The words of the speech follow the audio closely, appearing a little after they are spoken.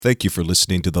Thank you for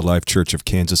listening to the Life Church of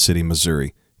Kansas City,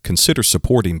 Missouri. Consider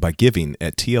supporting by giving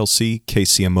at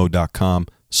tlckcmo.com,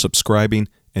 subscribing,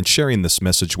 and sharing this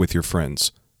message with your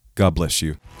friends. God bless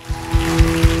you.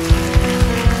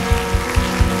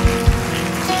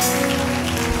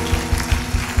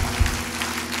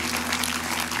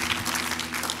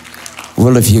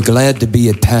 Well, if you're glad to be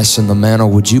at passing the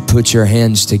mantle, would you put your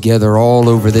hands together all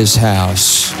over this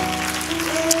house?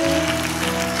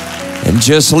 And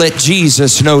just let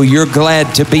Jesus know you're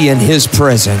glad to be in His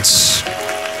presence.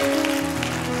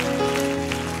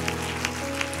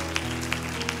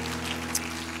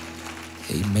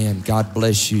 Amen. God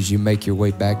bless you as you make your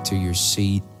way back to your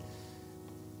seat.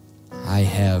 I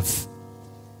have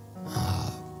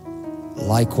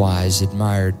likewise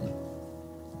admired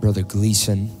Brother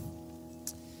Gleason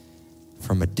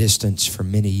from a distance for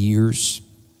many years,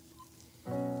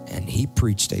 and he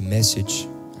preached a message.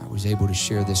 I was able to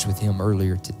share this with him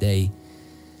earlier today,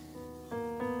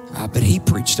 but he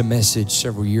preached a message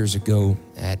several years ago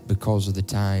at Because of the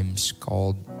Times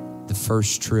called The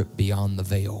First Trip Beyond the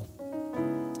Veil.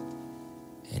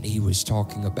 And he was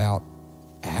talking about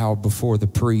how before the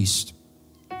priest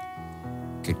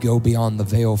could go beyond the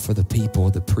veil for the people,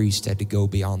 the priest had to go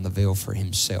beyond the veil for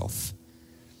himself.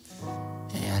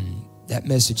 And that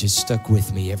message has stuck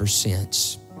with me ever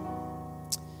since.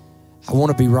 I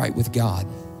want to be right with God.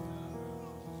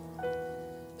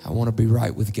 I want to be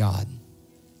right with God.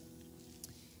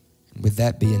 And with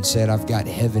that being said, I've got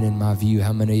heaven in my view.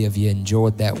 How many of you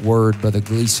enjoyed that word, Brother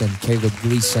Gleason, Caleb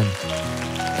Gleason?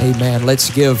 Amen.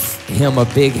 Let's give him a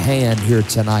big hand here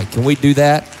tonight. Can we do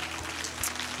that?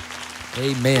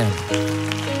 Amen.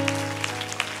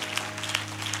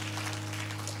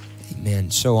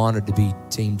 Amen. So honored to be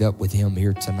teamed up with him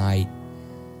here tonight.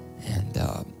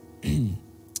 And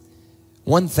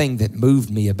one thing that moved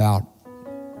me about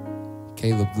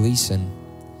Caleb Gleason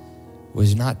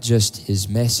was not just his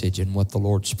message and what the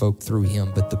Lord spoke through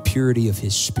him, but the purity of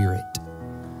his spirit.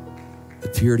 The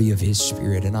purity of his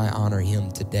spirit. And I honor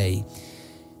him today.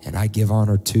 And I give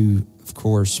honor to, of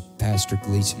course, Pastor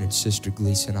Gleason and Sister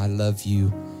Gleason. I love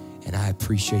you and I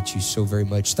appreciate you so very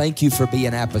much. Thank you for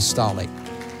being apostolic.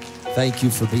 Thank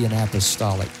you for being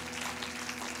apostolic.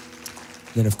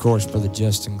 Then, of course, Brother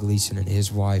Justin Gleason and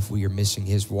his wife. We are missing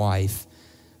his wife,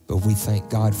 but we thank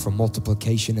God for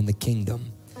multiplication in the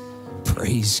kingdom.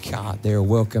 Praise God. They're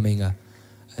welcoming a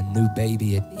new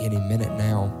baby at any minute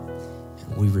now,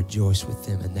 and we rejoice with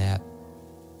them in that.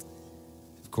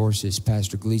 Of course, as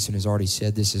Pastor Gleason has already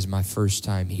said, this is my first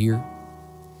time here,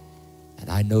 and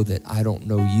I know that I don't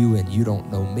know you and you don't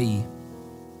know me,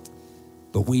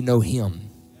 but we know Him.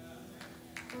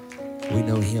 We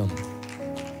know Him.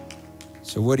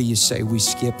 So what do you say we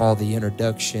skip all the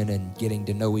introduction and getting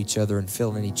to know each other and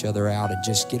filling each other out and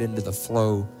just get into the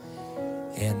flow,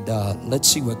 and let's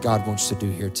see what God wants to do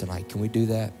here tonight. Can we do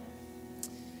that?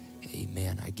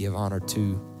 Amen. I give honor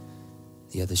to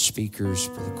the other speakers,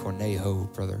 Brother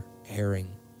Cornejo, Brother Herring,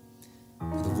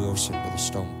 Brother Wilson, Brother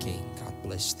Stone King. God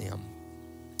bless them.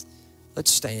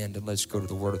 Let's stand and let's go to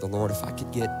the word of the Lord. If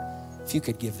you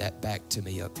could give that back to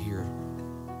me up here.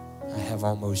 I have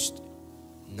almost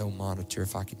no monitor.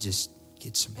 If I could just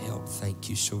get some help. Thank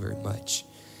you so very much.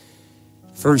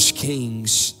 1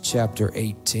 Kings chapter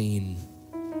 18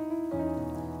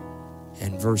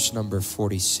 and verse number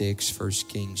 46. 1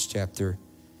 Kings chapter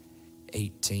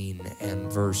 18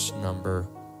 and verse number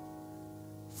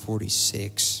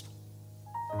 46.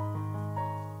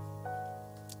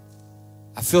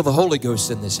 I feel the Holy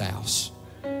Ghost in this house.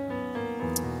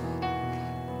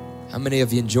 How many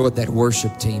of you enjoyed that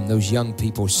worship team, those young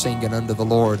people singing unto the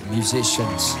Lord,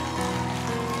 musicians?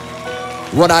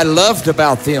 What I loved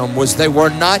about them was they were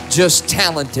not just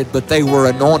talented, but they were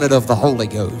anointed of the Holy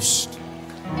Ghost.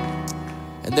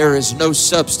 And there is no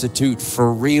substitute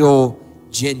for real,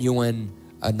 genuine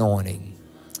anointing.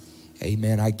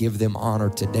 Amen. I give them honor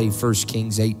today. 1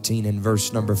 Kings 18 and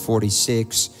verse number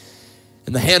 46.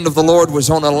 And the hand of the Lord was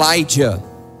on Elijah,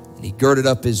 and he girded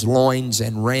up his loins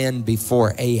and ran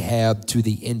before Ahab to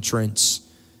the entrance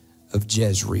of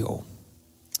Jezreel.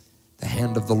 The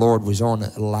hand of the Lord was on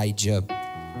Elijah,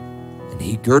 and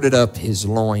he girded up his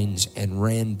loins and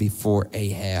ran before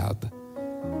Ahab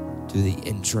to the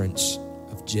entrance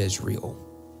of Jezreel.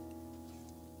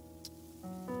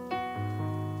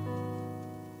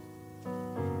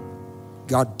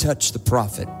 God touched the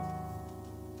prophet.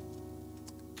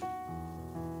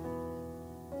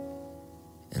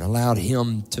 And allowed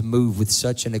him to move with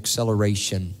such an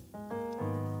acceleration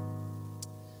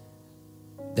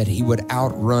that he would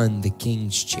outrun the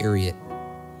king's chariot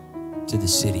to the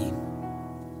city.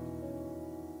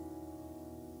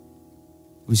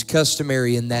 was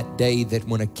customary in that day that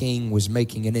when a king was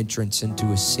making an entrance into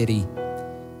a city,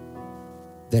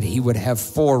 that he would have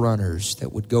forerunners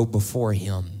that would go before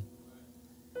him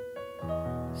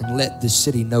and let the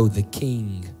city know the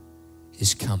king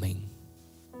is coming.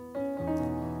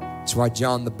 That's why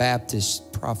John the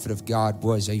Baptist, prophet of God,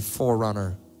 was a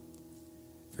forerunner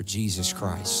for Jesus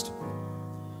Christ,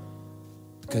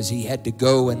 because he had to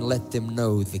go and let them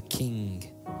know the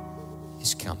king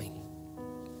is coming.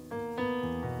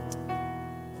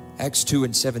 Acts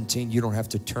 2:17, you don't have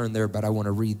to turn there, but I want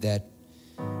to read that.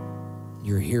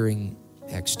 You're hearing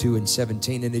Acts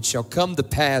 2:17. And it shall come to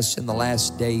pass in the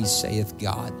last days, saith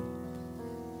God,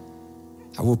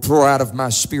 I will pour out of my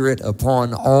spirit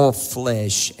upon all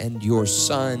flesh, and your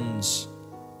sons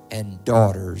and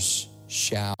daughters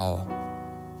shall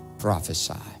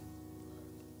prophesy.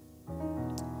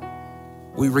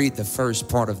 We read the first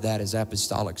part of that as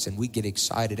apostolics, and we get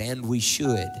excited, and we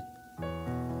should.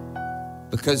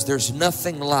 Because there's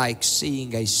nothing like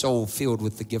seeing a soul filled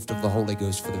with the gift of the Holy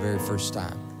Ghost for the very first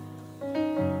time.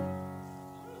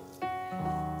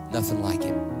 Nothing like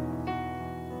it.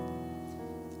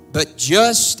 But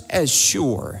just as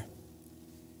sure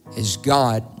as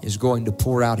God is going to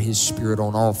pour out His Spirit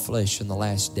on all flesh in the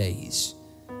last days,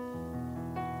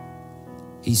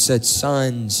 He said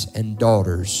sons and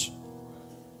daughters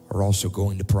are also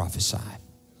going to prophesy.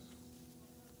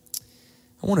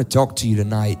 I want to talk to you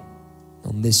tonight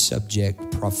on this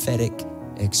subject, prophetic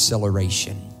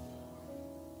acceleration.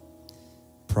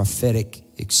 Prophetic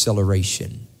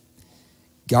acceleration.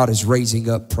 God is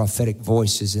raising up prophetic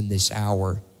voices in this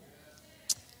hour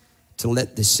to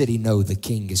let the city know the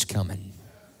king is coming.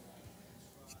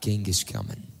 The king is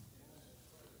coming.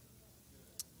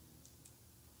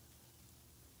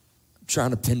 I'm trying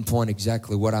to pinpoint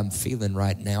exactly what I'm feeling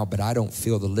right now, but I don't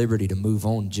feel the liberty to move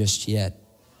on just yet.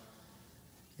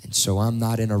 And so I'm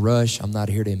not in a rush. I'm not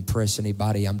here to impress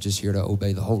anybody. I'm just here to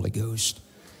obey the Holy Ghost.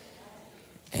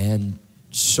 And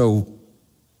so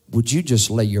would you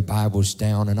just lay your Bibles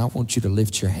down, and I want you to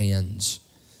lift your hands.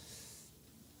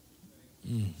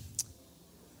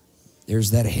 There's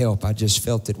that help. I just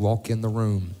felt it walk in the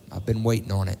room. I've been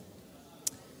waiting on it.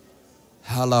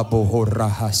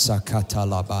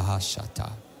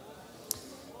 Halabohorahasakatalabahashata.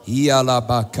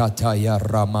 Iyalabakataya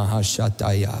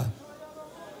ramahashataya.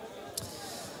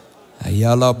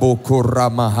 Ayala bokura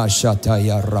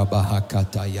mahashataya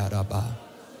rabahakataya rabah.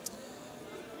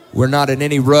 We're not in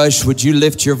any rush. Would you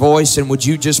lift your voice and would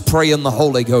you just pray in the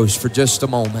Holy Ghost for just a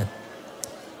moment?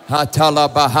 Hatala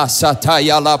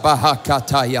bahasataya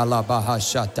labahakataya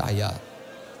labahashataya.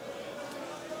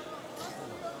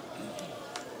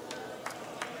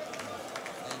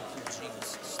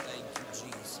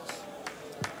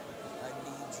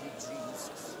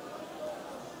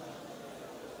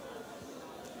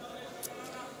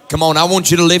 Come on, I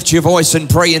want you to lift your voice and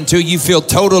pray until you feel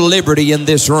total liberty in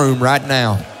this room right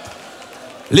now.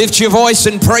 Lift your voice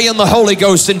and pray in the Holy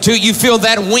Ghost until you feel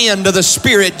that wind of the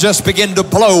Spirit just begin to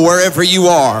blow wherever you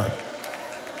are.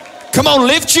 Come on,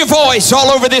 lift your voice all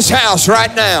over this house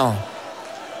right now.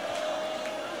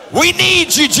 We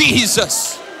need you,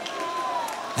 Jesus.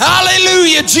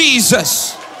 Hallelujah,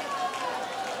 Jesus.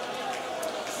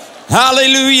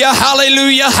 Hallelujah,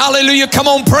 hallelujah, hallelujah. Come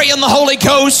on, pray in the Holy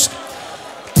Ghost.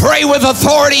 Pray with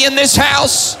authority in this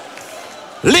house.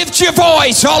 Lift your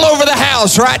voice all over the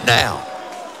house right now.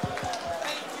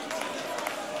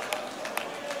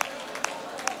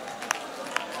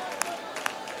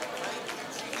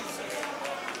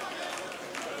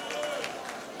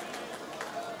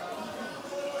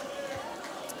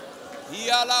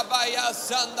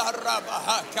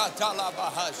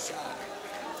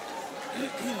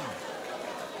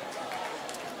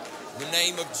 The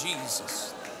name of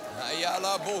Jesus.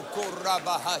 Ayala bokura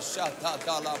bahashata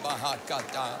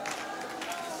dalabahakata.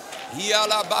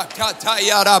 Yala bakata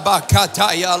yara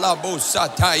bakata yala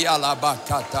bosata yala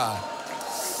bakata.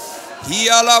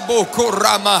 Yala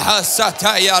bokura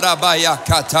mahasata yara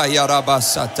bayakata yara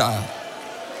basata.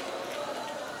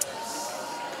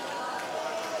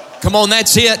 Come on,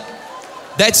 that's it.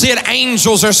 That's it.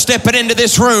 Angels are stepping into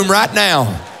this room right now.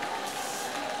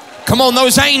 Come on,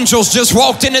 those angels just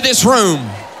walked into this room.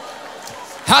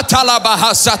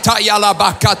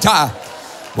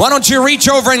 Why don't you reach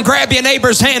over and grab your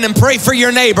neighbor's hand and pray for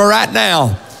your neighbor right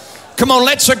now? Come on,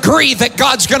 let's agree that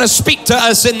God's going to speak to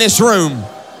us in this room.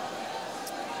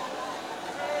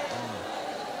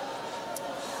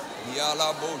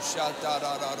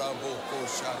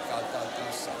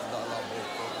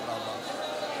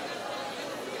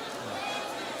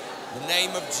 The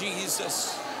name of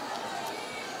Jesus.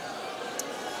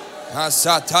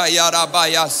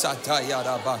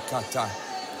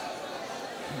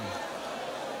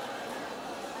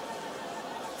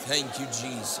 Thank you,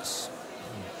 Jesus.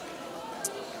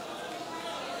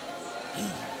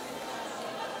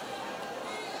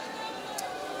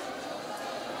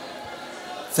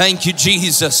 Thank you,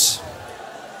 Jesus.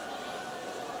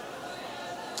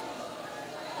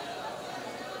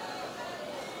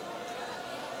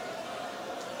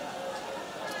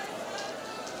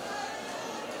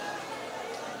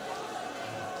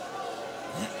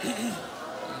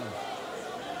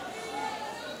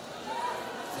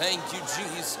 Thank you,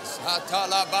 Jesus.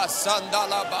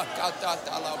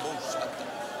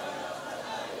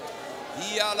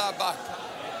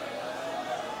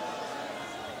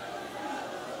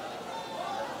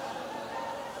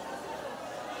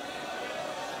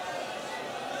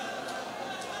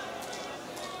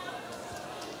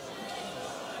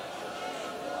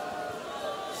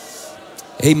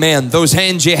 Amen. Those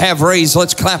hands you have raised,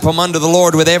 let's clap them unto the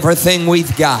Lord with everything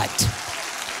we've got.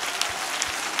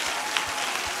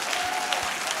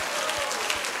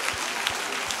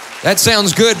 That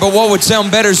sounds good, but what would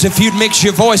sound better is if you'd mix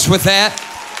your voice with that.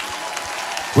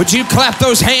 Would you clap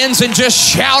those hands and just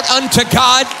shout unto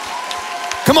God?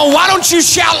 Come on, why don't you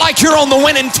shout like you're on the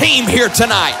winning team here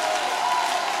tonight?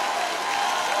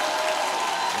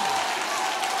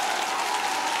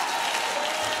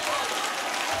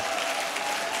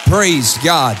 Praise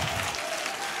God.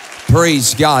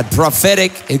 Praise God.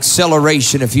 Prophetic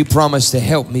acceleration. If you promise to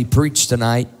help me preach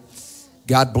tonight,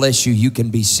 God bless you. You can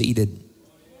be seated.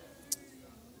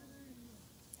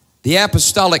 The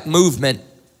apostolic movement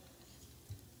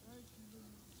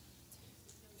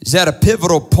is at a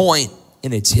pivotal point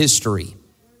in its history.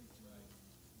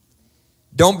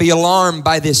 Don't be alarmed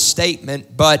by this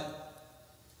statement, but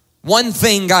one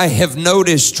thing I have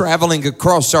noticed traveling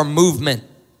across our movement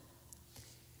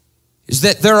is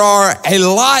that there are a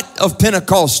lot of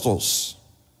Pentecostals,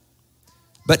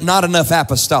 but not enough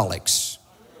apostolics.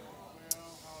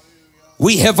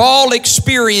 We have all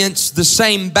experienced the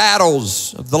same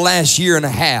battles of the last year and a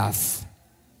half.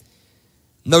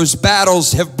 And those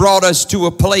battles have brought us to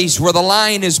a place where the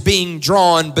line is being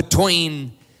drawn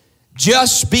between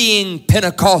just being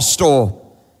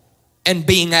Pentecostal and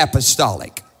being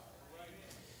apostolic.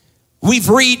 We've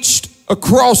reached a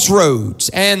crossroads,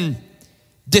 and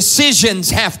decisions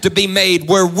have to be made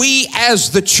where we as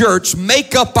the church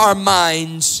make up our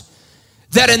minds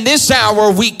that in this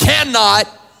hour we cannot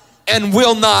and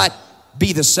will not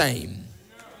be the same.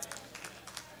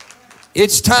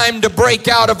 It's time to break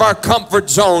out of our comfort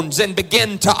zones and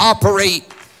begin to operate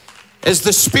as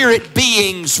the spirit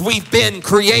beings we've been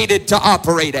created to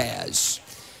operate as.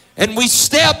 And we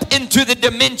step into the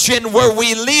dimension where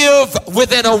we live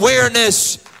with an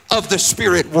awareness of the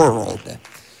spirit world.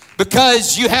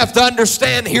 Because you have to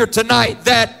understand here tonight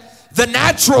that the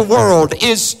natural world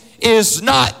is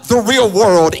not the real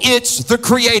world. It's the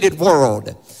created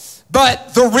world.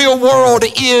 But the real world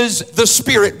is the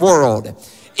spirit world.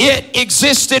 It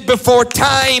existed before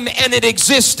time and it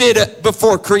existed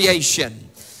before creation.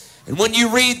 And when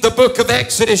you read the book of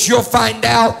Exodus, you'll find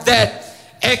out that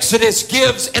Exodus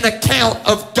gives an account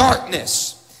of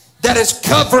darkness that is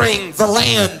covering the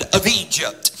land of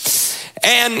Egypt.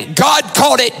 And God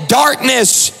called it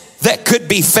darkness that could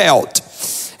be felt.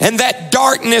 And that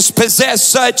darkness possessed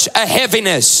such a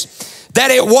heaviness that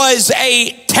it was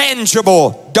a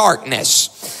tangible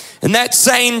darkness. And that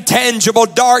same tangible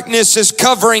darkness is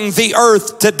covering the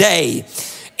earth today.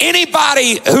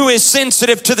 Anybody who is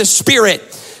sensitive to the Spirit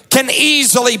can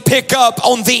easily pick up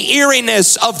on the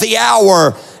eeriness of the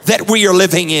hour that we are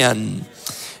living in.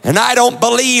 And I don't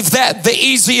believe that the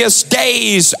easiest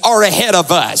days are ahead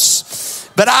of us.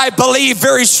 But I believe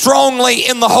very strongly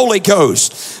in the Holy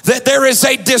Ghost that there is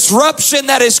a disruption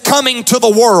that is coming to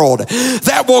the world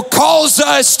that will cause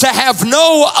us to have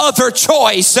no other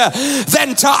choice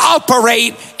than to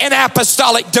operate in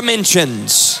apostolic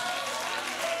dimensions.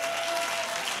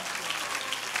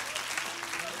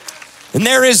 And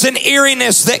there is an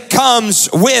eeriness that comes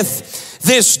with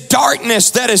this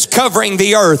darkness that is covering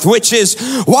the earth, which is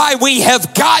why we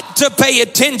have got to pay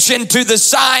attention to the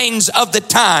signs of the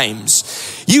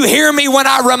times. You hear me when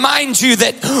I remind you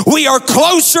that we are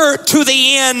closer to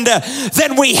the end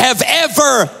than we have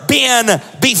ever been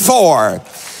before.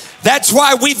 That's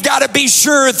why we've got to be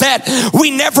sure that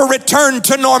we never return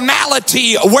to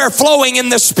normality where flowing in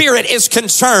the Spirit is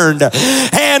concerned.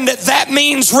 And that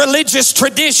means religious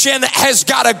tradition has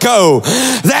got to go.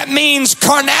 That means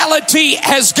carnality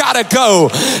has got to go.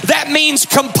 That means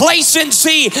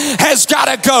complacency has got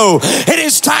to go. It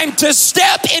is time to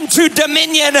step into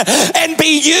dominion and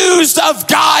be used of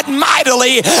God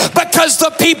mightily, because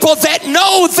the people that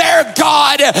know their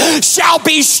God shall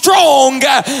be strong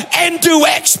and do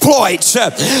exploits.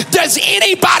 Does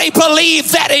anybody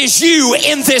believe that is you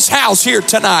in this house here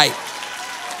tonight?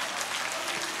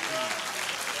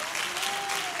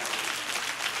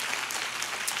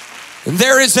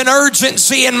 There is an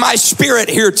urgency in my spirit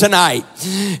here tonight,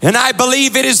 and I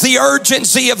believe it is the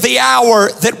urgency of the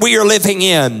hour that we are living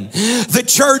in. The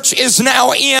church is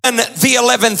now in the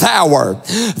 11th hour.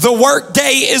 The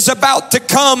workday is about to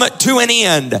come to an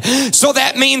end. So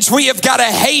that means we have got to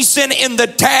hasten in the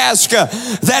task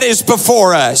that is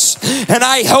before us. And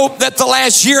I hope that the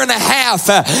last year and a half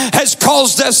has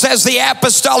caused us as the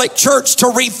apostolic church to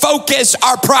refocus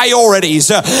our priorities,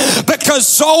 because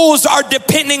souls are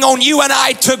depending on you and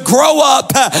I to grow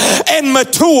up and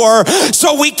mature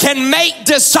so we can make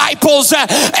disciples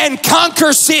and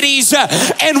conquer cities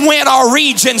and win our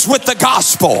regions with the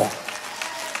gospel.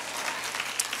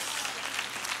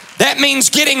 That means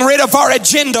getting rid of our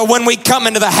agenda when we come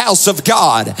into the house of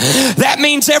God. That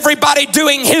means everybody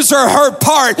doing his or her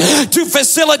part to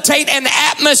facilitate an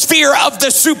atmosphere of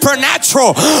the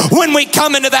supernatural when we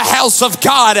come into the house of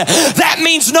God. That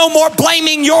means no more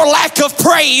blaming your lack of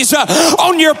praise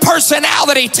on your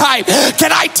personality type. Can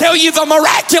I tell you, the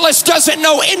miraculous doesn't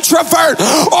know introvert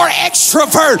or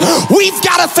extrovert. We've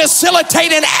got to facilitate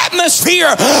an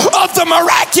atmosphere of the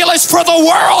miraculous for the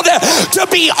world to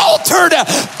be altered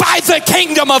by the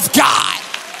kingdom of God.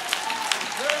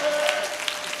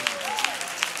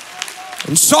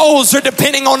 And souls are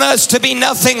depending on us to be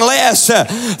nothing less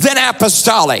than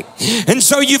apostolic. And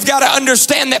so you've got to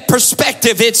understand that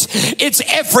perspective, it's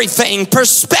everything.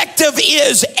 Perspective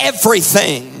is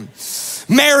everything.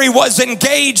 Mary was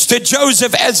engaged to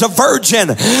Joseph as a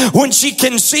virgin when she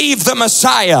conceived the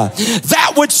Messiah.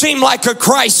 That would seem like a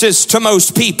crisis to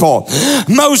most people.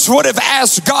 Most would have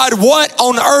asked God, what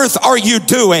on earth are you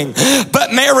doing?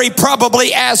 But Mary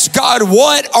probably asked God,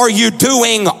 what are you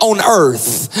doing on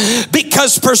earth?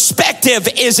 Because perspective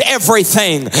is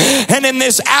everything. And in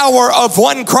this hour of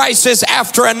one crisis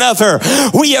after another,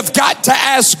 we have got to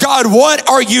ask God, what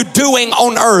are you doing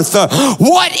on earth?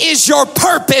 What is your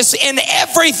purpose in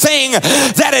everything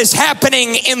that is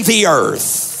happening in the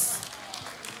earth?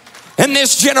 And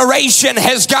this generation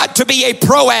has got to be a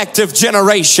proactive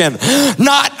generation,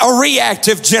 not a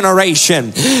reactive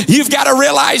generation. You've got to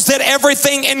realize that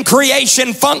everything in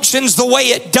creation functions the way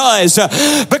it does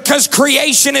because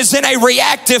creation is in a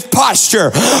reactive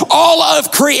posture. All of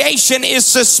creation is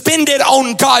suspended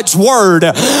on God's word.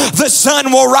 The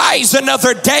sun will rise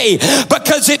another day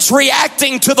because it's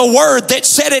reacting to the word that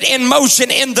set it in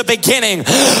motion in the beginning.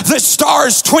 The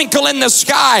stars twinkle in the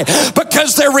sky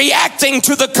because they're reacting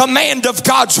to the command of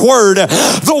God's word.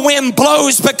 The wind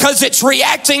blows because it's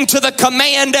reacting to the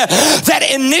command that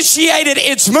initiated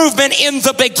its movement in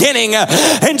the beginning.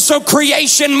 And so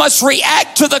creation must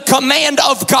react to the command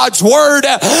of God's word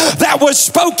that was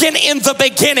spoken in the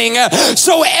beginning.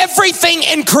 So everything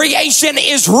in creation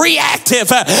is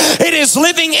reactive. It is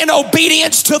living in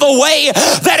obedience to the way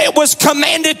that it was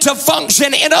commanded to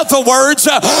function. In other words,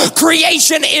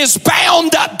 creation is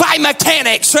bound by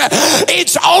mechanics.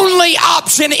 Its only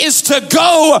option is to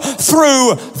go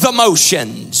through the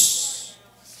motions.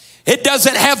 It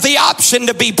doesn't have the option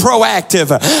to be proactive.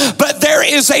 But there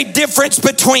is a difference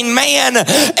between man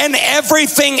and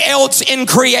everything else in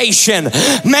creation.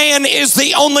 Man is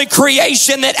the only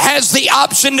creation that has the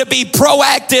option to be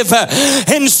proactive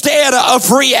instead of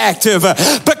reactive.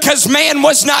 Because man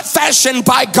was not fashioned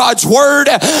by God's word.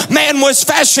 Man was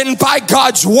fashioned by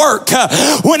God's work.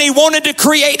 When he wanted to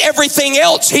create everything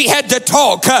else, he had to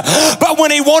talk. But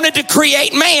when he wanted to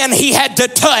create man, he had to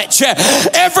touch.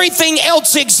 Everything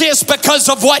else exists because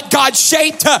of what God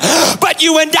shaped, but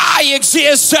you and I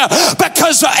exist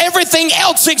because everything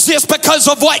else exists because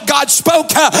of what God spoke,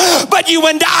 but you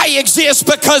and I exist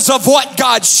because of what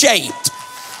God shaped.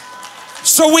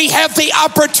 So we have the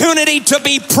opportunity to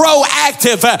be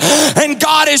proactive. And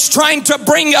God is trying to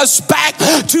bring us back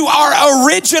to our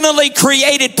originally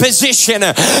created position.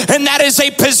 And that is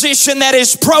a position that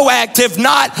is proactive,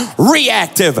 not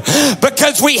reactive.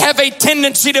 Because we have a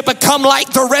tendency to become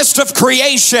like the rest of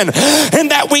creation,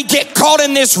 and that we get caught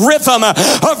in this rhythm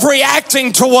of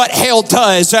reacting to what hell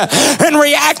does, and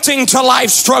reacting to life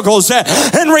struggles,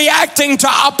 and reacting to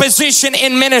opposition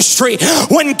in ministry,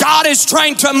 when God is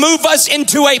trying to move us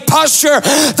into a posture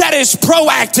that is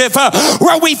proactive,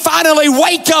 where we finally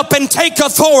wake up and take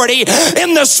authority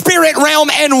in the spirit realm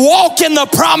and walk in the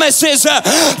promises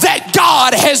that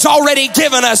God has already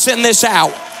given us in this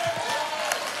hour.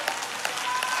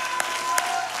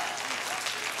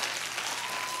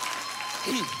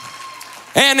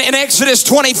 And in Exodus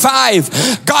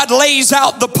 25, God lays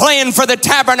out the plan for the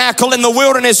tabernacle in the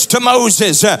wilderness to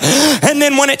Moses. And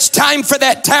then when it's time for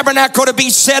that tabernacle to be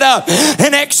set up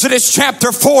in Exodus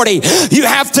chapter 40, you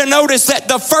have to notice that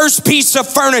the first piece of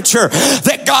furniture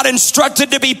that God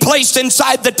instructed to be placed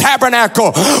inside the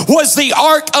tabernacle was the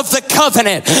Ark of the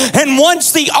Covenant. And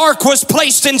once the Ark was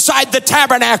placed inside the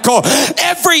tabernacle,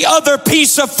 every other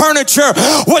piece of furniture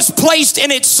was placed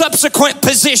in its subsequent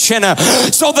position.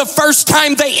 So the first time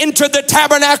they entered the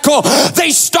tabernacle, they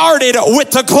started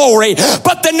with the glory.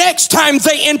 But the next time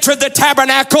they entered the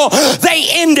tabernacle, they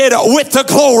ended with the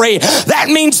glory. That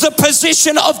means the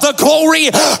position of the glory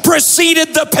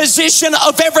preceded the position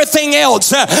of everything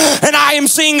else. And I am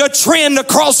seeing a trend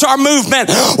across our movement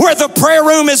where the prayer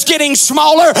room is getting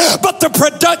smaller, but the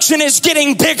production is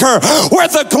getting bigger, where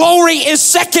the glory is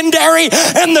secondary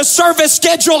and the service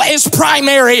schedule is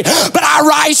primary. But I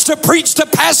rise to preach to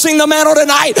passing the mantle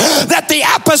tonight that the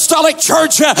apostolic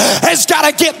church has got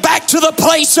to get back to the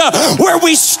place where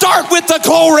we start with the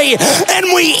glory and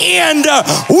we end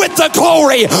with the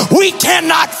glory. We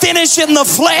cannot finish in the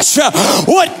flesh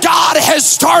what God has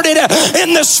started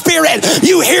in the spirit.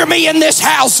 You hear me in this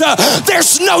house?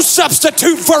 There's no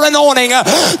substitute for anointing.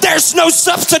 There's no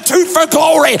substitute for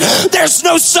glory. There's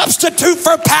no substitute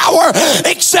for power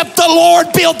except the Lord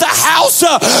build the house.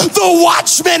 The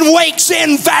watchman wakes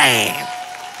in vain.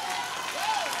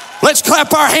 Let's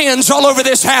clap our hands all over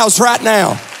this house right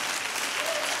now.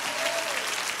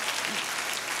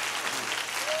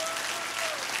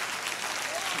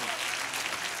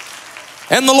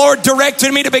 And the Lord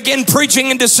directed me to begin preaching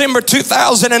in December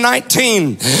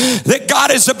 2019 that God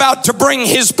is about to bring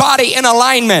his body in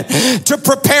alignment to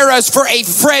prepare us for a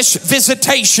fresh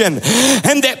visitation,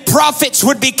 and that prophets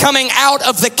would be coming out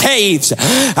of the caves.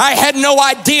 I had no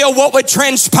idea what would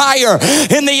transpire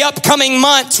in the upcoming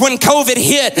months when COVID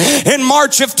hit in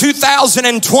March of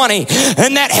 2020.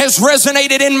 And that has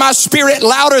resonated in my spirit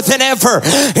louder than ever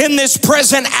in this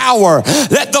present hour,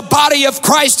 that the body of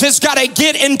Christ has got to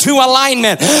get into alignment,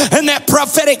 and that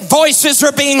prophetic voices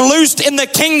are being loosed in the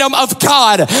kingdom of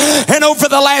God. And over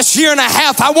the last year and a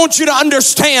half, I want you to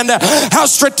understand how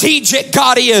strategic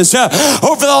God is.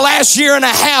 Over the last year and a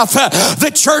half, the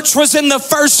church was in the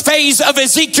first phase of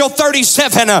Ezekiel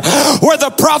 37, where the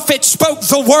prophet spoke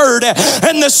the word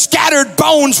and the scattered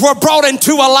bones were brought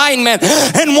into alignment.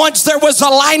 And once there was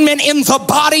alignment in the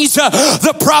bodies,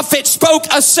 the prophet spoke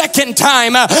a second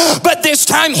time, but this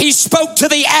time he spoke to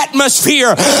the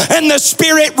atmosphere, and the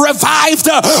Spirit revived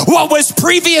what was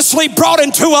previously brought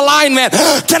into alignment.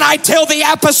 Can I tell the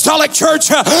apostolic church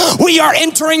we are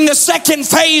entering the second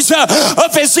phase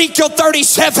of Ezekiel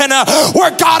 37,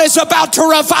 where God is about to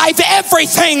revive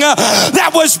everything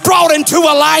that was brought into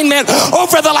alignment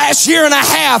over the last year and a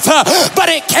half. But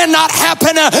it cannot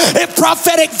happen if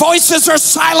prophetic voices are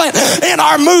silent in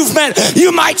our movement.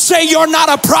 You might say you're not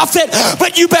a prophet,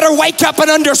 but you better wake up and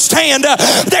understand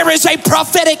there is a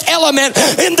prophetic element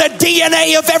in the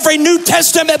DNA of every New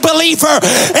Testament believer.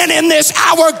 And in this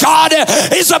hour, God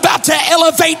is about to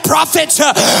elevate prophets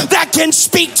that can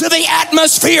speak to the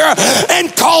atmosphere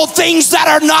and call things that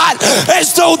are not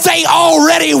as though they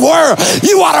already were.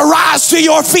 You ought to rise to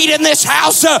your feet in this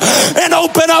house and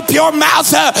open up your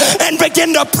mouth and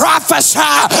begin to prophesy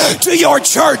to your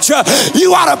church.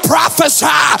 You ought to prophesy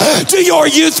to your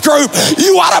youth group.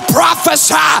 You ought to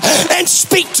prophesy and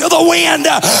speak to the wind,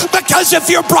 because if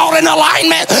you're brought in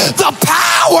alignment, the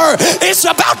power is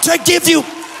about to give you.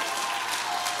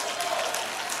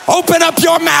 Open up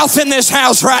your mouth in this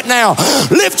house right now.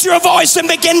 Lift your voice and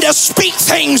begin to speak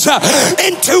things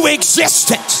into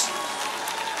existence.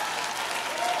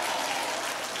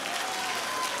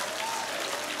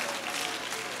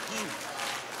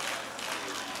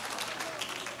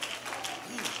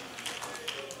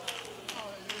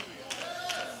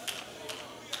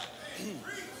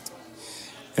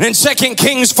 And in 2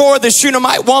 Kings 4, the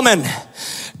Shunammite woman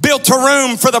built a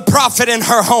room for the prophet in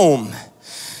her home.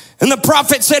 And the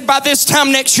prophet said, by this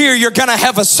time next year, you're going to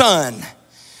have a son.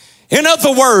 In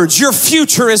other words, your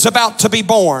future is about to be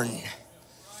born.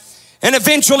 And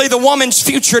eventually the woman's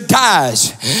future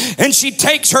dies. And she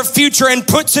takes her future and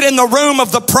puts it in the room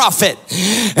of the prophet.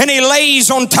 And he lays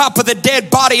on top of the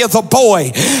dead body of the boy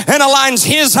and aligns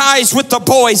his eyes with the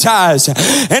boy's eyes,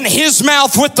 and his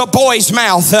mouth with the boy's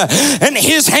mouth, and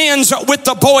his hands with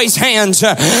the boy's hands.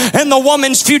 And the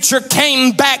woman's future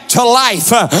came back to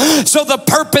life. So the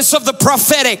purpose of the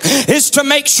prophetic is to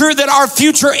make sure that our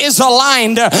future is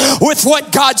aligned with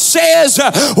what God says,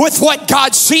 with what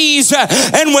God sees,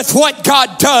 and with what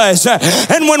God does.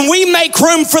 And when we make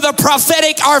room for the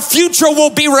prophetic, our future will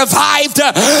be revived,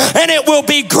 and it will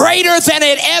be greater than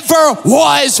it ever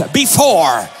was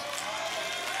before.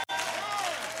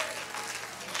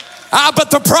 But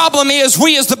the problem is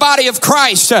we as the body of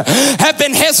Christ have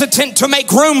been hesitant to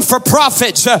make room for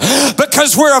prophets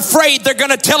because we're afraid they're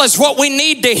going to tell us what we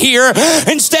need to hear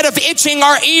instead of itching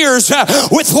our ears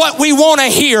with what we want to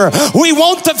hear. We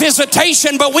want the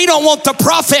visitation, but we don't want the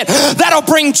prophet that'll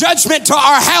bring judgment to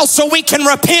our house so we can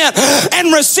repent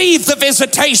and receive the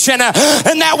visitation.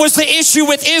 And that was the issue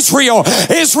with Israel.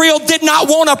 Israel did not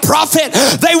want a prophet.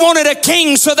 They wanted a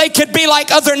king so they could be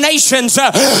like other nations.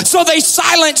 So they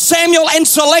silenced Samuel and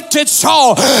selected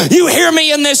Saul. You hear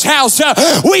me in this house?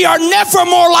 We are never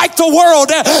more like the world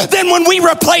than when we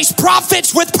replace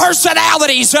prophets with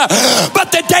personalities.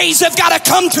 But the days have got to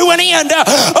come to an end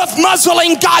of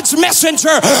muzzling God's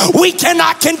messenger. We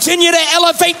cannot continue to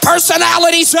elevate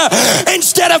personalities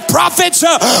instead of prophets.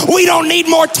 We don't need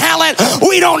more talent.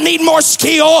 We don't need more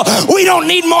skill. We don't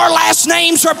need more last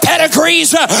names or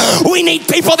pedigrees. We need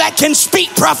people that can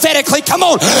speak prophetically. Come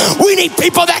on. We need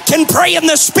people that can pray in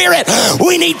the Spirit.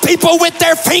 We need people with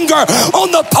their finger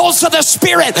on the pulse of the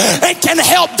Spirit and can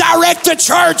help direct the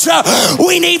church.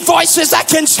 We need voices that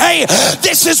can say,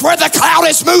 this is where the cloud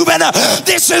is moving.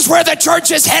 This is where the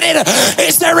church is headed.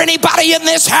 Is there anybody in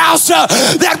this house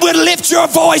that would lift your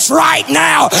voice right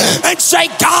now and say,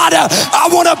 God, I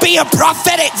want to be a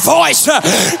prophetic voice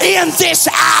in this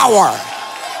hour?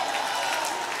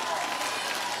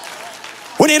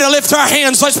 We need to lift our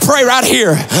hands. Let's pray right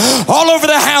here. All over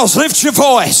the house, lift your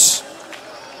voice.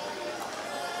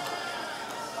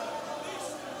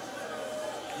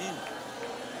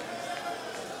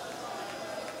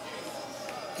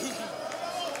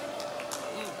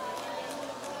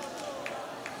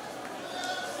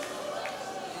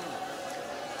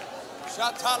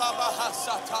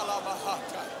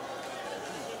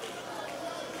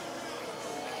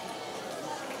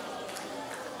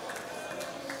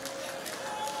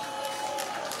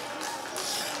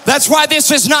 That's why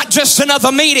this is not just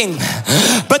another meeting,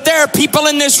 but there are people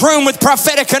in this room with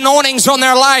prophetic anointings on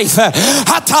their life. There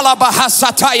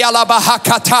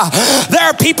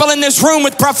are people in this room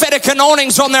with prophetic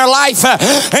anointings on their life,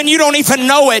 and you don't even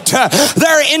know it. There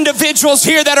are individuals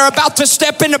here that are about to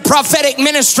step into prophetic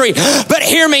ministry, but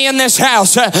hear me in this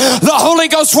house. The Holy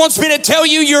Ghost wants me to tell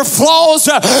you your flaws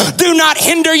do not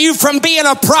hinder you from being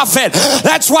a prophet.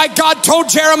 That's why God told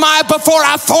Jeremiah, before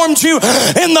I formed you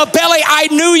in the belly, I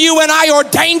knew you and I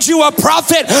ordained you a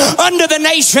prophet unto the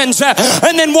nations.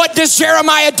 And then what does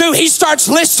Jeremiah do? He starts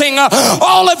listing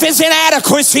all of his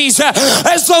inadequacies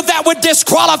as though that would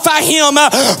disqualify him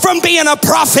from being a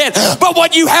prophet. But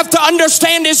what you have to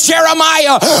understand is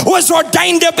Jeremiah was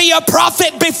ordained to be a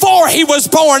prophet before he was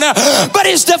born, but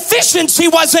his deficiency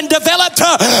wasn't developed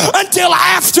until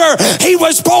after he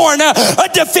was born. A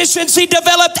deficiency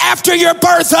developed after your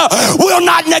birth will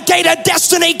not negate a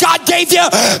destiny God gave you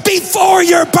before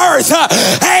your birth.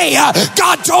 Hey,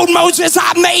 God told Moses,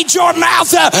 I made your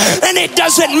mouth, and it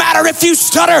doesn't matter if you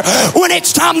stutter. When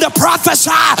it's time to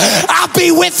prophesy, I'll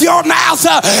be with your mouth.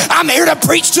 I'm here to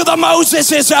preach to the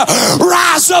Moseses.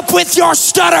 Rise up with your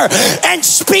stutter and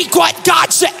speak what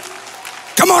God said.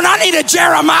 Come on, I need a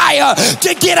Jeremiah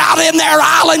to get out in their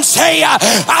aisle and say,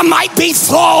 I might be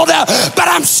flawed, but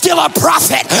I'm still a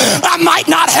prophet. I might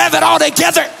not have it all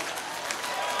together.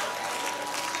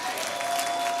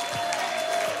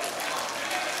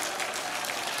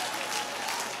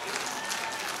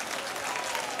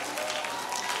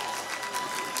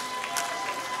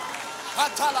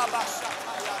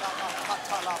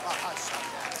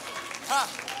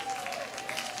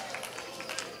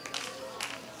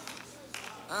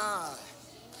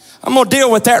 I'm going to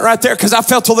deal with that right there because I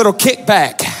felt a little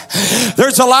kickback.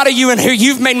 There's a lot of you in here,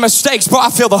 you've made mistakes. Boy, I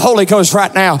feel the Holy Ghost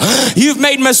right now. You've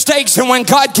made mistakes, and when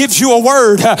God gives you a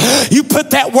word, you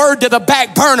put that word to the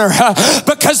back burner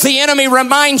because the enemy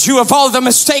reminds you of all the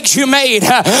mistakes you made.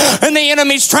 And the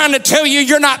enemy's trying to tell you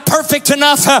you're not perfect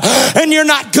enough and you're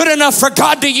not good enough for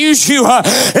God to use you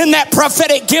in that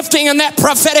prophetic gifting and that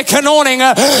prophetic anointing.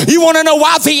 You want to know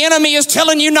why the enemy is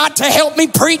telling you not to help me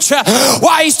preach?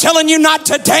 Why he's telling you not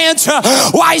to dance?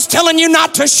 Why he's telling you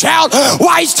not to shout?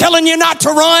 Why he's telling you not to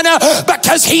run?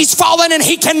 Because he's fallen and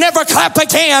he can never clap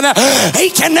again. He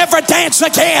can never dance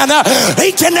again.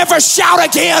 He can never shout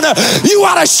again. You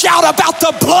ought to shout about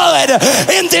the blood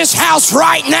in this house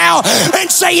right now and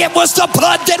say, it was the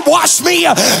blood that washed me.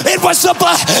 It was the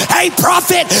blood. Hey,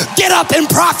 prophet, get up and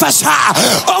prophesy.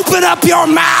 Open up your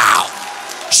mouth.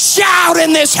 Shout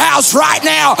in this house right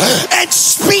now and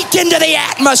speak into the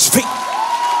atmosphere.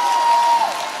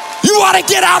 You ought to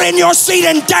get out in your seat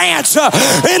and dance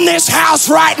in this house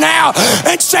right now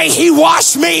and say, he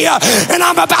washed me and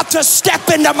I'm about to step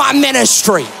into my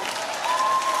ministry.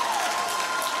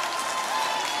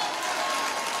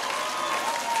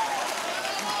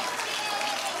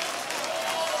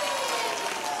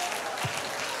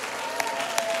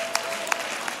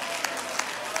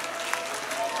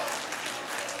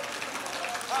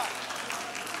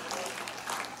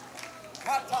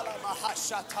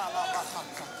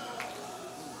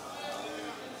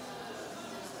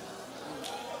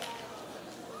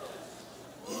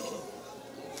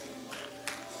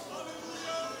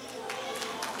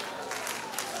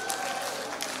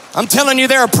 I'm telling you,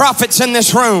 there are prophets in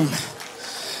this room,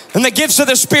 and the gifts of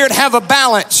the Spirit have a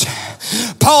balance.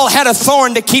 Paul had a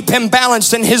thorn to keep him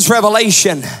balanced in his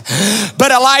revelation,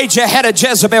 but Elijah had a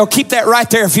Jezebel. Keep that right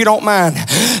there if you don't mind.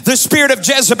 The spirit of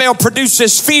Jezebel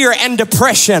produces fear and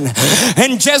depression,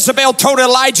 and Jezebel told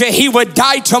Elijah he would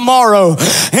die tomorrow,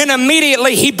 and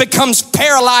immediately he becomes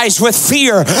paralyzed with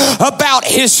fear about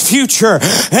his future,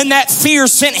 and that fear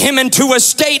sent him into a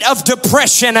state of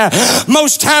depression.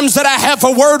 Most times that I have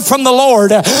a word from the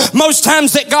Lord, most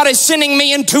times that God is sending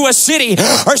me into a city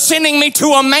or sending me to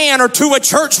a man or to a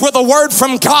church with a word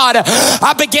from God,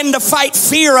 I begin to fight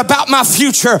fear about my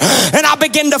future, and I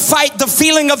begin to fight the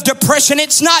feeling of depression.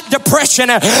 It's not depression.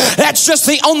 That's just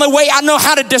the only way I know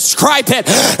how to describe it.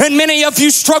 And many of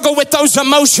you struggle with those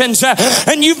emotions,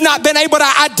 and you've not been able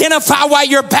to identify why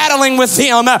you're battling with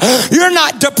them. You're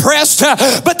not depressed,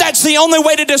 but that's the only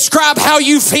way to describe how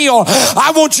you feel.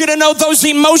 I want you to know those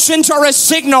emotions are a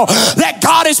signal that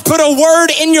God has put a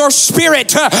word in your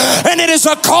spirit, and it is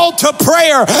a call to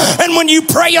prayer. And when you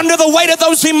pray under the weight of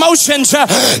those emotions,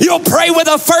 you'll pray with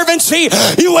a fervency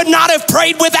you would not have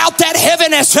prayed without that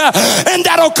heaviness, and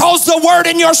that'll cause the word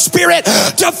in your spirit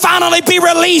to finally be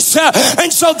released.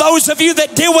 And so those of you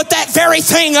that deal with that very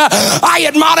thing, I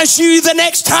admonish you the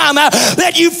next time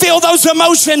that you feel those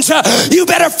emotions, you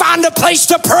better find a place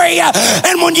to pray.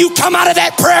 And when you come out of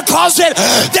that prayer closet,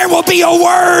 there will be a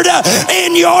word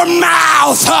in your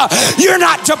mouth. You're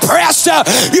not depressed.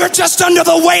 You're just under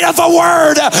the weight of a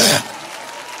word.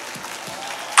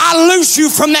 I loose you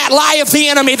from that lie of the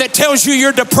enemy that tells you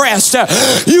you're depressed.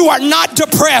 You are not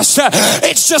depressed.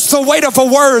 It's just the weight of a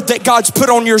word that God's put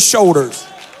on your shoulders.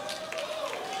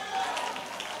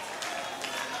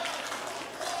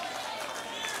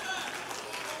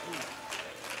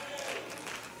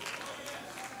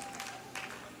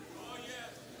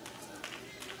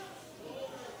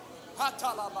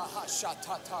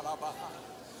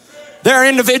 There are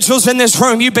individuals in this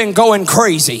room, you've been going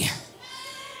crazy.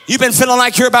 You've been feeling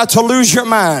like you're about to lose your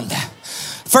mind.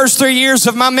 First 3 years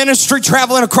of my ministry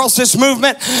traveling across this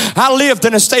movement, I lived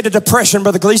in a state of depression,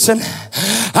 Brother Gleason.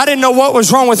 I didn't know what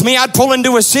was wrong with me. I'd pull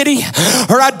into a city,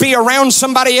 or I'd be around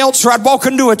somebody else, or I'd walk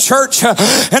into a church,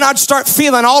 and I'd start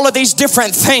feeling all of these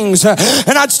different things, and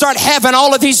I'd start having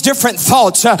all of these different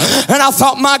thoughts, and I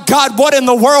thought, my God, what in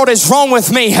the world is wrong with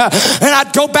me? And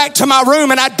I'd go back to my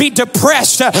room, and I'd be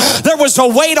depressed. There was a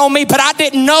weight on me, but I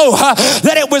didn't know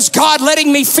that it was God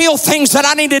letting me feel things that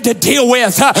I needed to deal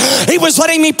with. He was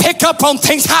letting me pick up on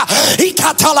things. He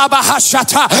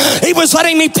was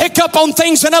letting me pick up on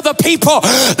things in other people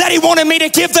that he wanted me to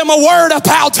give them a word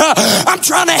about. I'm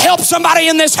trying to help somebody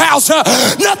in this house.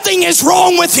 Nothing is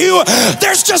wrong with you.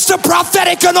 There's just a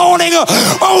prophetic anointing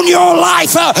on your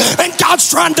life, and God's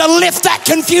trying to lift that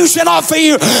confusion off of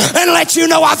you and let you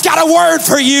know I've got a word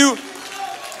for you.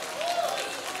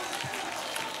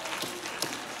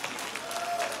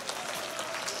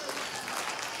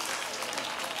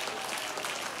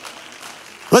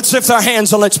 Let's lift our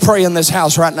hands and let's pray in this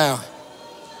house right now.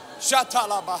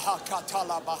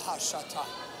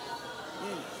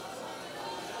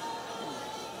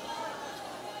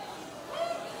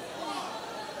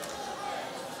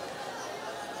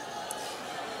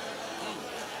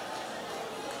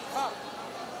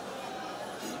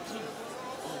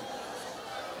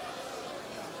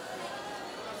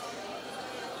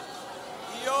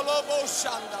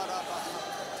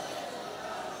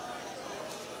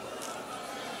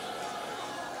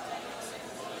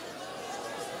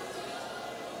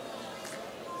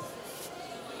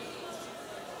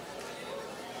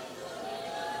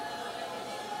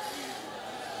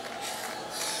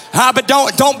 But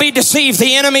don't be deceived.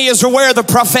 The enemy is aware of the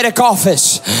prophetic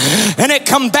office, and it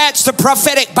combats the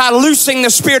prophetic by loosing the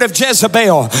spirit of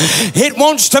Jezebel. It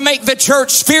wants to make the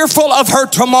church fearful of her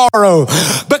tomorrow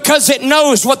because it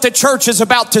knows what the church is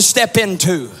about to step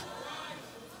into.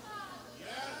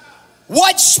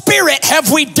 What spirit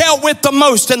have we dealt with the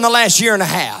most in the last year and a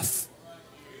half?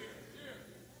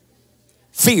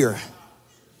 Fear.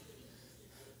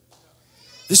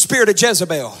 The spirit of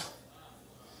Jezebel.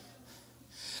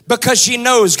 Because she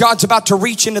knows God's about to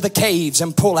reach into the caves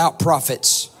and pull out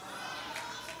prophets.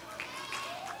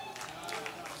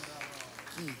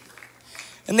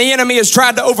 And the enemy has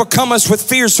tried to overcome us with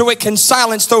fear so it can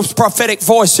silence those prophetic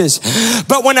voices.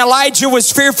 But when Elijah was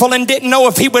fearful and didn't know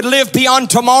if he would live beyond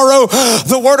tomorrow,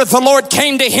 the word of the Lord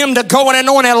came to him to go and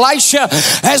anoint Elisha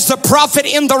as the prophet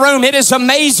in the room. It is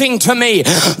amazing to me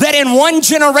that in one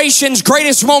generation's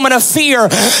greatest moment of fear,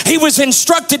 he was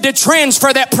instructed to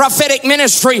transfer that prophetic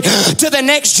ministry to the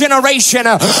next generation.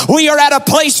 We are at a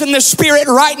place in the spirit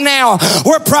right now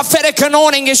where prophetic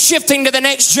anointing is shifting to the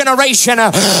next generation.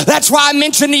 That's why I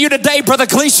mentioned to you today, Brother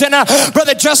Gleason,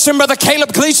 Brother Justin, Brother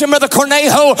Caleb Gleason, Brother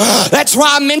Cornejo. That's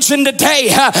why I mentioned today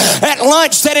at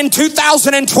lunch that in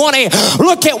 2020,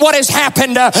 look at what has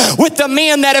happened with the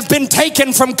men that have been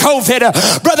taken from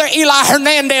COVID. Brother Eli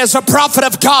Hernandez, a prophet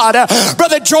of God.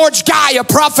 Brother George Guy, a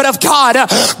prophet of God.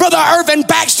 Brother Irvin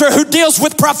Baxter, who deals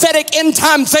with prophetic end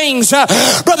time things.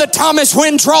 Brother Thomas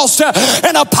Windrost,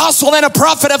 an apostle and a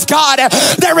prophet of God.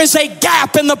 There is a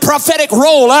gap in the prophetic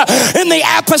role in the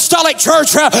apostolic church.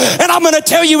 And I'm going to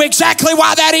tell you exactly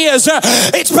why that is.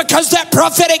 It's because that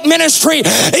prophetic ministry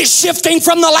is shifting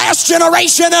from the last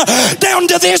generation down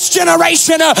to this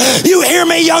generation. You hear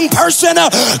me, young person?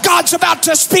 God's about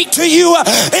to speak to you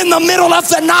in the middle of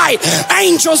the night.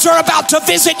 Angels are about to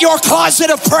visit your closet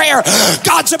of prayer.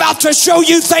 God's about to show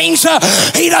you things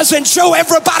He doesn't show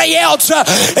everybody else.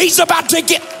 He's about to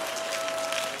get...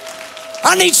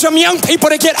 I need some young people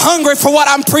to get hungry for what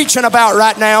I'm preaching about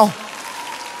right now.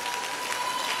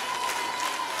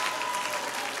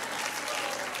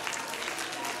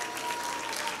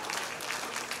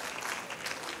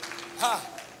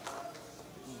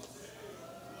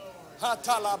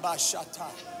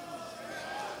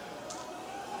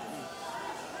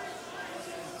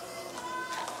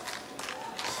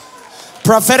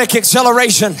 Prophetic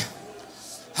acceleration.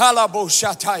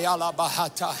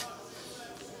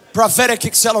 Prophetic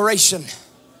acceleration.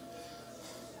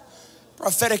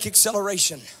 Prophetic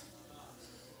acceleration.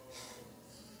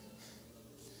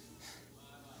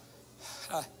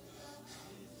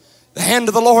 The hand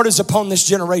of the Lord is upon this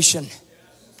generation.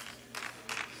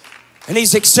 And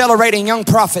He's accelerating young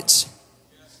prophets.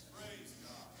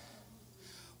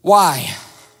 Why?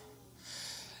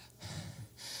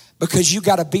 Because you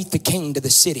got to beat the king to the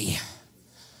city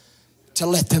to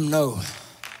let them know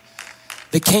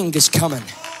the king is coming.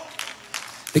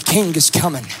 The king is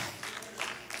coming.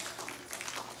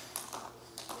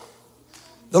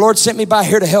 The Lord sent me by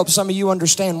here to help some of you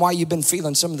understand why you've been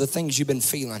feeling some of the things you've been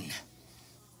feeling.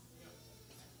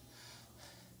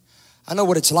 I know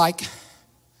what it's like.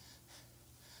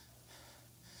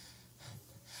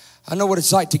 I know what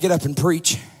it's like to get up and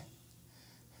preach.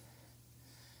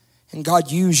 And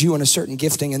God used you in a certain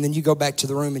gifting, and then you go back to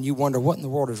the room and you wonder, what in the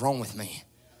world is wrong with me?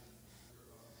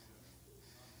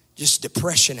 Just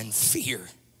depression and fear.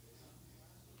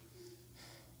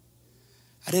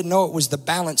 I didn't know it was the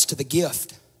balance to the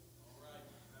gift.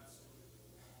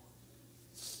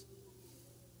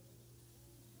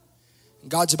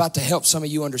 God's about to help some of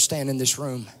you understand in this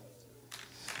room.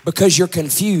 Because you're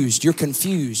confused. You're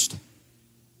confused.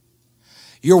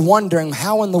 You're wondering,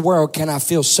 how in the world can I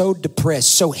feel so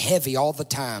depressed, so heavy all the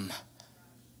time?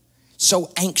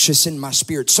 So anxious in my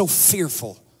spirit, so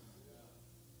fearful.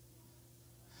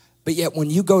 But yet when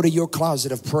you go to your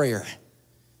closet of prayer,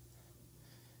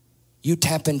 you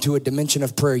tap into a dimension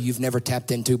of prayer you've never tapped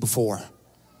into before.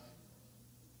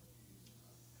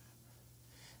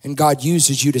 And God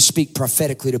uses you to speak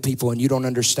prophetically to people and you don't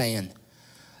understand.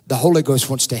 The Holy Ghost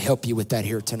wants to help you with that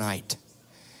here tonight.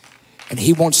 And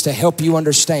He wants to help you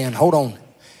understand. Hold on.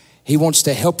 He wants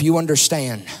to help you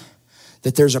understand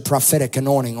that there's a prophetic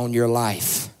anointing on your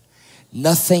life.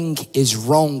 Nothing is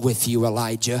wrong with you,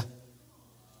 Elijah.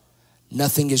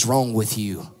 Nothing is wrong with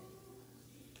you.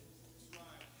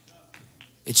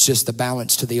 It's just the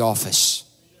balance to the office.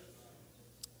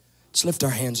 Let's lift our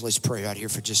hands. Let's pray out here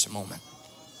for just a moment.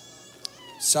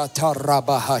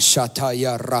 Satarabaha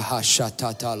shataya raha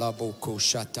shatata laboko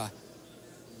shata.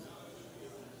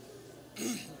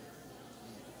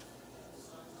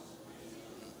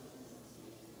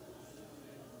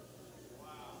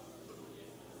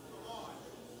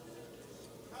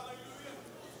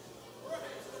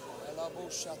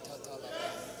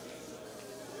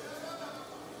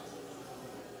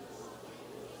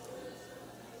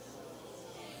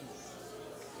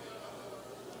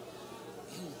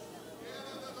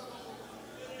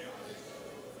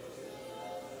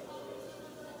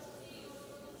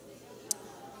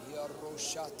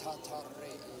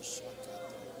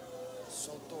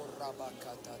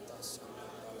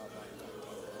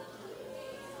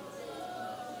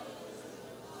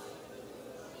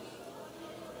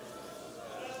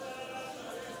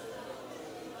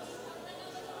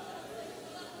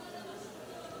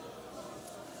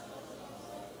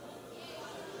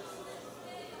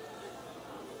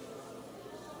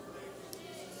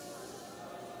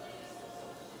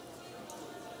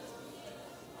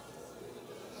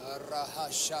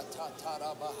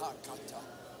 Rahashatarabahakata.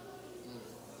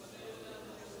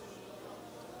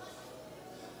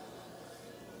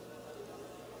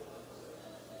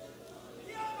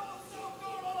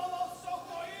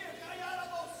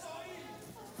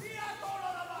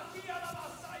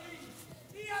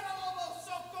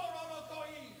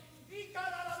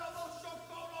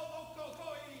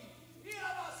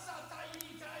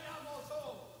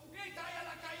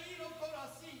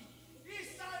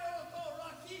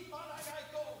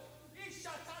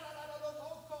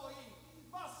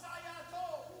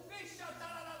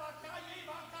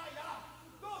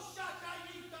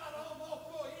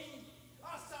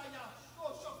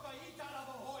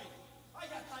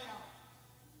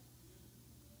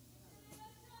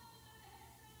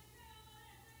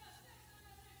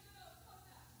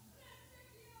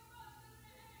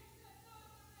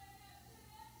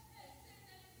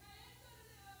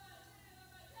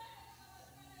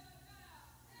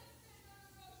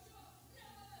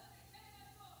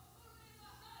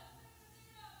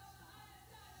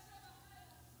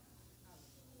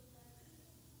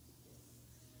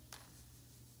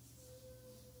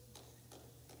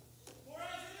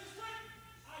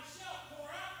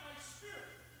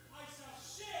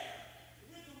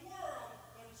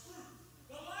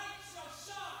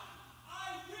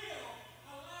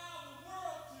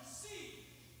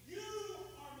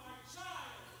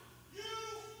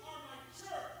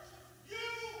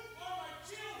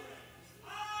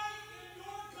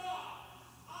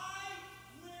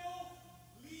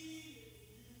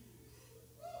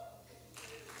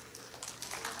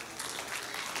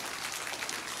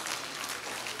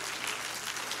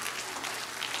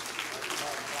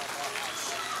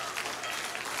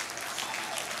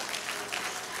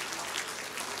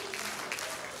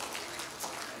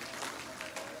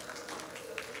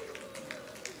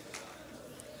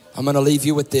 I'm going to leave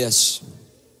you with this.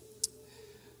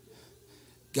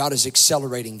 God is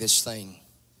accelerating this thing.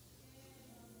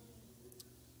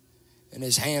 And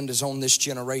his hand is on this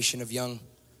generation of young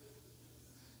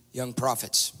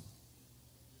prophets.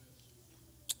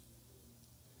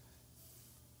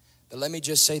 But let me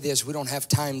just say this, we don't have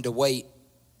time to wait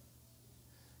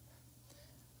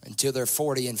until they're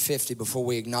 40 and 50 before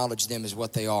we acknowledge them as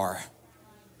what they are.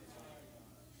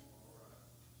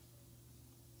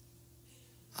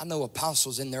 I know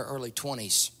apostles in their early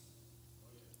 20s.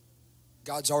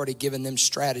 God's already given them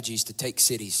strategies to take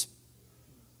cities.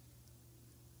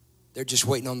 They're just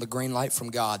waiting on the green light from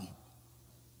God.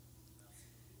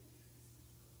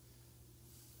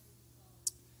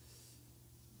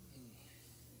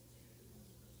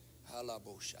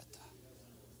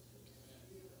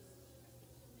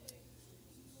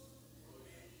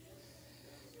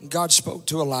 God spoke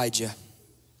to Elijah.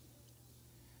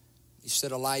 He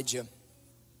said, Elijah,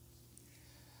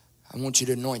 I want you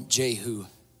to anoint Jehu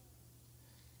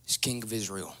as king of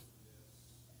Israel.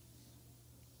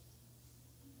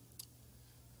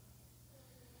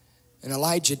 And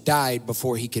Elijah died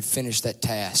before he could finish that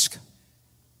task.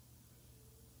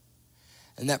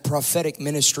 And that prophetic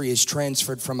ministry is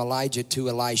transferred from Elijah to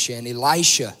Elisha. And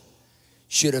Elisha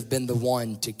should have been the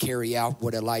one to carry out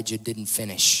what Elijah didn't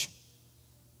finish.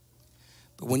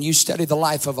 But when you study the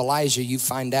life of Elijah, you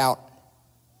find out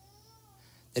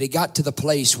that he got to the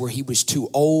place where he was too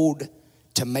old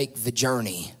to make the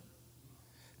journey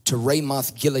to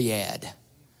Ramoth Gilead,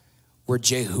 where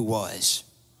Jehu was.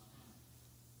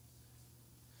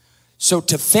 So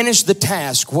to finish the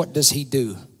task, what does he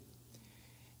do?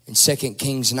 In 2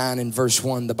 Kings 9 and verse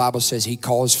 1, the Bible says he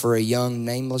calls for a young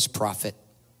nameless prophet.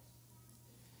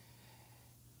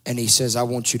 And he says, I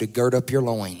want you to gird up your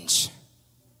loins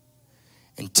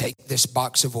and take this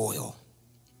box of oil,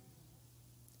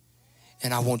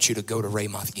 and I want you to go to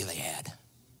Ramoth Gilead.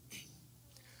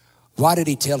 Why did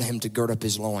he tell him to gird up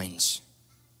his loins?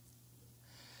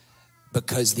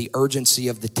 Because the urgency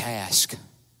of the task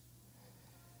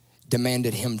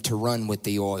demanded him to run with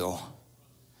the oil,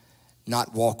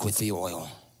 not walk with the oil.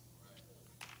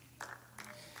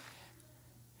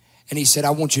 And he said,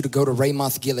 I want you to go to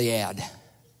Ramoth Gilead,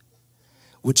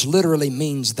 which literally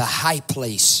means the high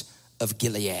place of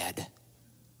Gilead.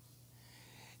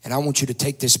 And I want you to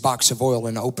take this box of oil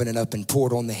and open it up and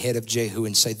pour it on the head of Jehu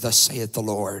and say, thus saith the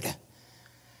Lord,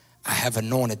 I have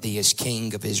anointed thee as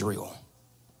king of Israel.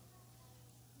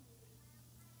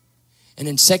 And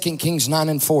in 2 Kings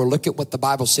 9:4, look at what the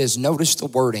Bible says. Notice the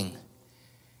wording.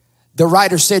 The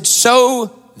writer said,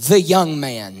 so the young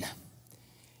man,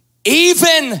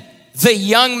 even the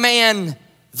young man,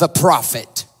 the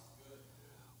prophet,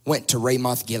 went to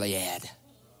Ramoth Gilead.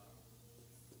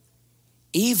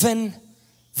 Even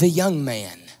the young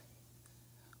man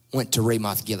went to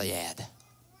Ramoth Gilead.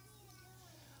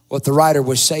 What the writer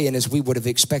was saying is we would have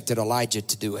expected Elijah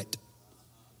to do it.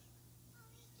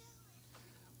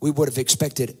 We would have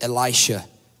expected Elisha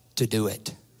to do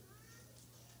it.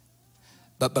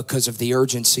 But because of the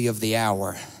urgency of the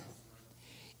hour,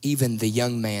 even the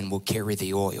young man will carry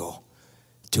the oil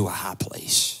to a high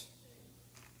place.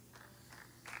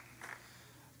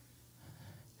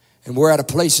 And we're at a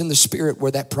place in the spirit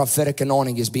where that prophetic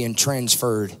anointing is being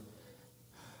transferred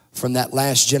from that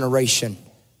last generation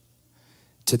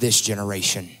to this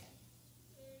generation.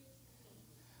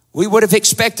 We would have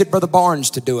expected Brother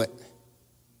Barnes to do it.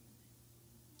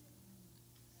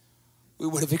 We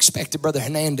would have expected Brother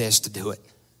Hernandez to do it.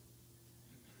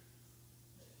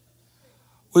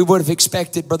 We would have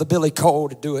expected Brother Billy Cole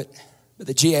to do it,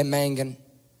 Brother G.A. Mangan,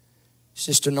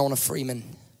 Sister Nona Freeman.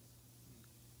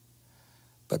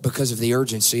 But because of the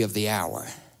urgency of the hour,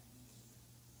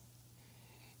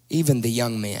 even the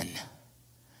young men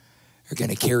are going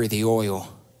to carry the oil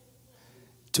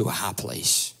to a high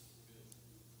place.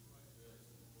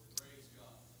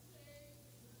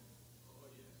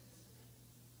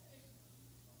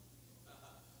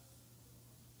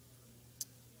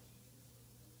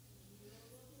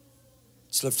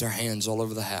 Let's lift our hands all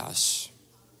over the house.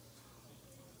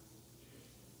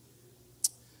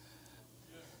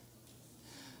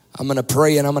 I'm going to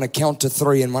pray and I'm going to count to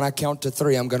 3. And when I count to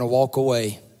 3, I'm going to walk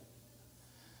away.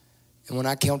 And when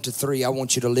I count to 3, I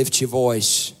want you to lift your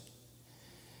voice.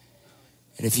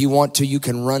 And if you want to, you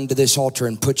can run to this altar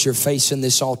and put your face in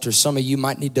this altar. Some of you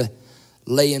might need to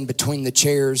lay in between the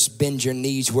chairs, bend your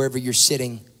knees wherever you're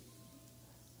sitting.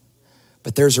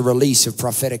 But there's a release of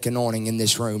prophetic anointing in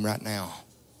this room right now.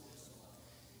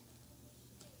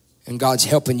 And God's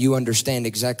helping you understand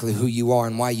exactly who you are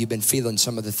and why you've been feeling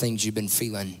some of the things you've been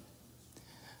feeling.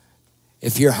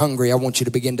 If you're hungry, I want you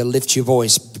to begin to lift your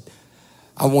voice.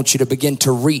 I want you to begin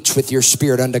to reach with your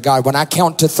spirit unto God. When I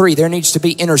count to 3, there needs to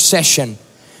be intercession.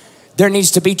 There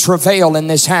needs to be travail in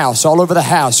this house, all over the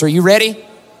house. Are you ready?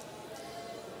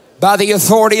 By the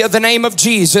authority of the name of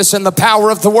Jesus and the power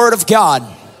of the word of God,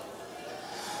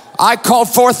 I call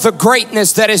forth the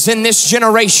greatness that is in this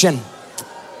generation.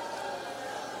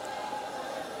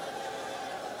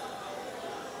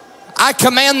 I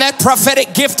command that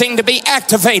prophetic gifting to be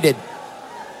activated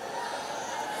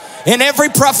in every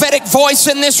prophetic voice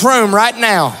in this room right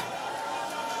now.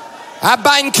 I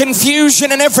bind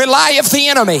confusion in every lie of the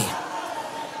enemy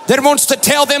that wants to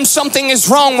tell them something is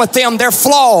wrong with them. They're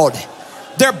flawed.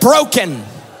 They're broken.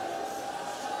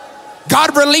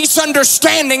 God, release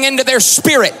understanding into their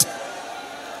spirit.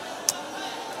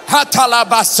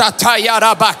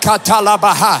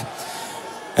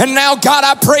 And now, God,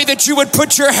 I pray that you would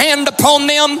put your hand upon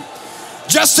them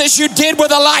just as you did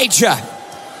with Elijah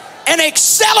and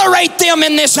accelerate them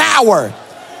in this hour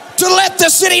to let the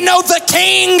city know the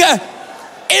king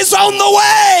is on the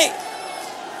way.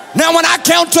 Now, when I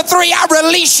count to 3, I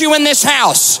release you in this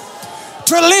house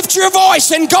to lift your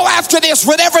voice and go after this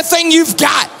with everything you've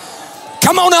got.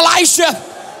 Come on, Elisha.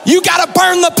 You got to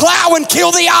burn the plow and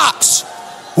kill the ox.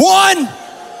 1,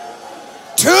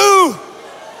 2,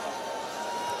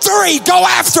 3, go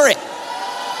after it.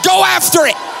 Go after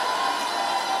it.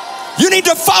 You need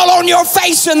to fall on your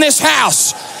face in this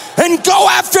house and go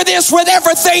after this with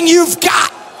everything you've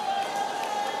got.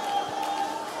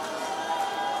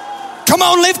 Come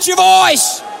on, lift your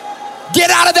voice. Get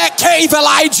out of that cave,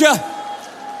 Elijah.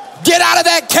 Get out of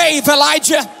that cave,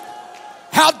 Elijah.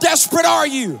 How desperate are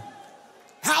you?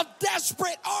 How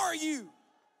desperate are you?